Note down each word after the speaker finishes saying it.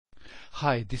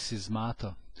Hi, this is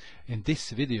Mato. In this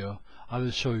video I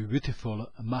will show you beautiful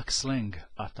Max Lange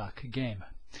attack game.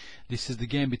 This is the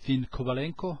game between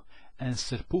Kovalenko and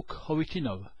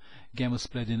Serpukhovitinov. Game was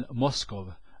played in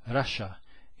Moscow, Russia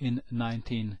in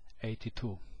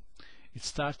 1982. It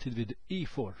started with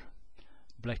e4.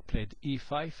 Black played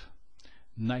e5,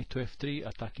 knight to f3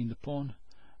 attacking the pawn,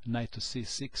 knight to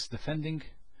c6 defending,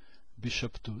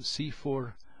 bishop to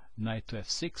c4, knight to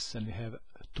f6, and we have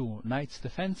two knights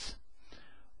defense.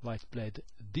 White played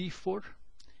d4,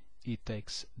 e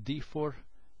takes d4,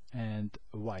 and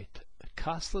white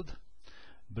castled.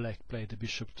 Black played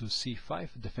bishop to c5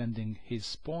 defending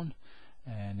his pawn,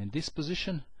 and in this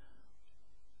position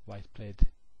white played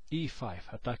e5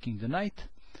 attacking the knight.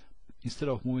 Instead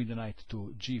of moving the knight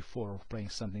to g4 or playing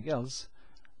something else,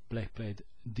 black played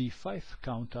d5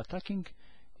 counter attacking,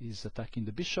 is attacking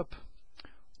the bishop.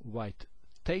 White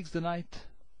takes the knight,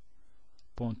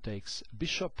 pawn takes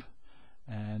bishop,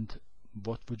 and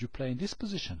what would you play in this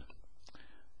position?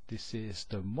 This is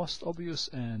the most obvious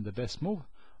and the best move,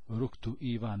 rook to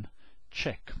e1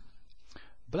 check.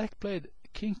 Black played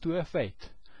king to f8,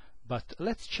 but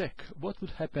let's check what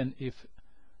would happen if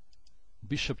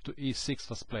bishop to e6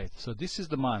 was played. So this is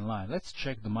the main line. Let's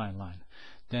check the main line.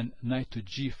 Then knight to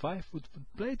g5 would be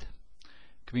played,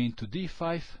 queen to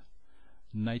d5,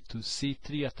 knight to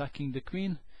c3 attacking the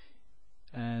queen,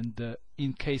 and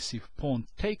in case if pawn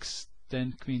takes,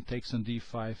 then queen takes on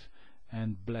d5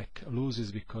 and black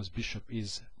loses because bishop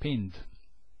is pinned.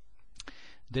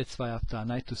 That's why after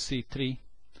knight to c3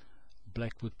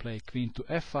 black would play queen to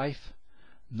f5,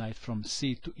 knight from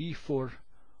c to e4,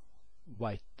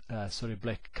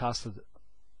 black castled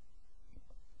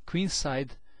queen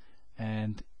side,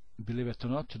 and believe it or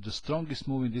not, the strongest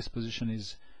move in this position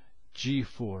is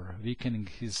g4, weakening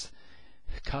his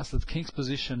castled king's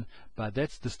position, but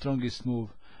that's the strongest move,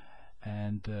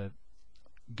 and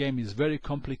game is very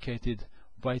complicated.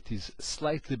 White is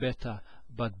slightly better,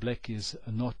 but black is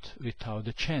not without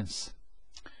a chance.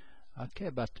 Okay,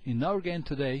 but in our game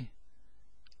today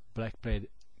black played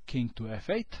king to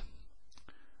f8,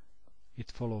 it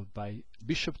followed by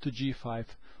bishop to g5.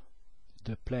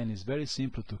 The plan is very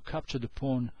simple: to capture the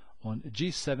pawn on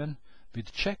g7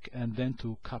 with check and then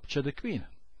to capture the queen.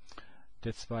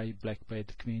 That's why black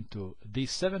played queen to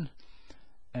d7,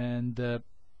 and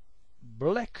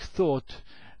black thought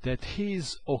that he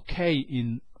is okay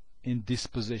in this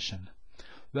position.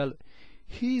 Well,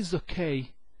 he is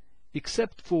okay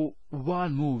except for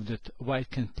one move that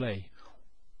white can play.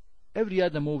 Every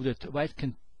other move that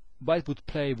white would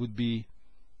play would be,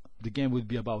 the game would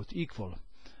be about equal.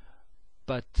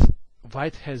 But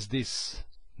white has this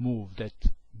move that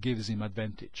gives him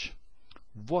advantage.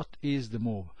 What is the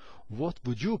move? What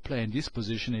would you play in this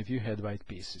position if you had white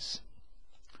pieces?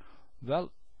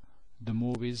 Well, the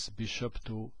move is bishop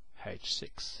to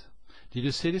h6. Did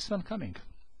you see this one coming?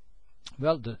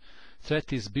 Well, the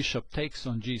threat is bishop takes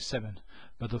on g7,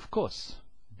 but of course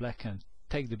black can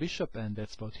take the bishop, and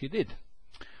that's what he did.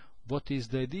 What is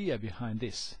the idea behind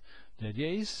this? The idea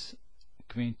is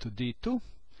queen to d2,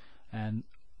 and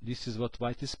this is what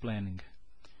white is planning.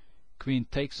 Queen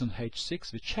takes on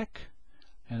h6 with check,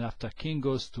 and after king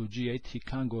goes to g8 he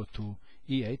can't go to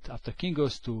e8. After king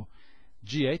goes to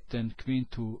g8, then queen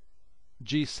to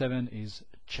g7 is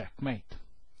checkmate.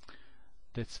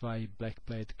 That's why black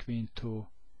played queen to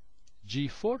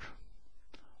g4.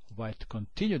 White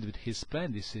continued with his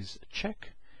plan. This is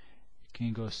check.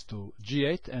 King goes to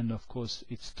g8, and of course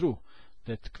it's true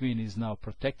that queen is now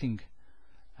protecting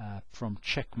from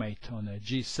checkmate on a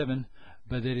g7,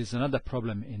 but there is another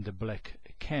problem in the black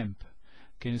camp.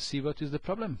 Can you see what is the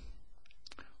problem?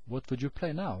 What would you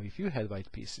play now if you had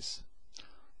white pieces?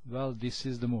 Well, this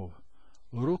is the move: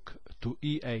 rook to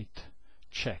e8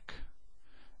 check,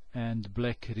 and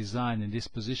black resign in this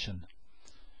position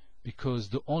because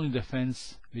the only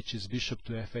defense, which is bishop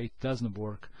to f8, doesn't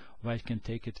work. White can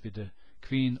take it with the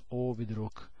queen or with the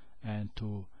rook and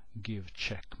to give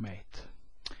checkmate.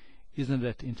 Isn't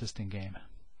that interesting game?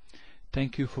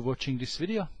 Thank you for watching this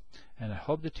video, and I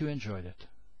hope that you enjoyed it.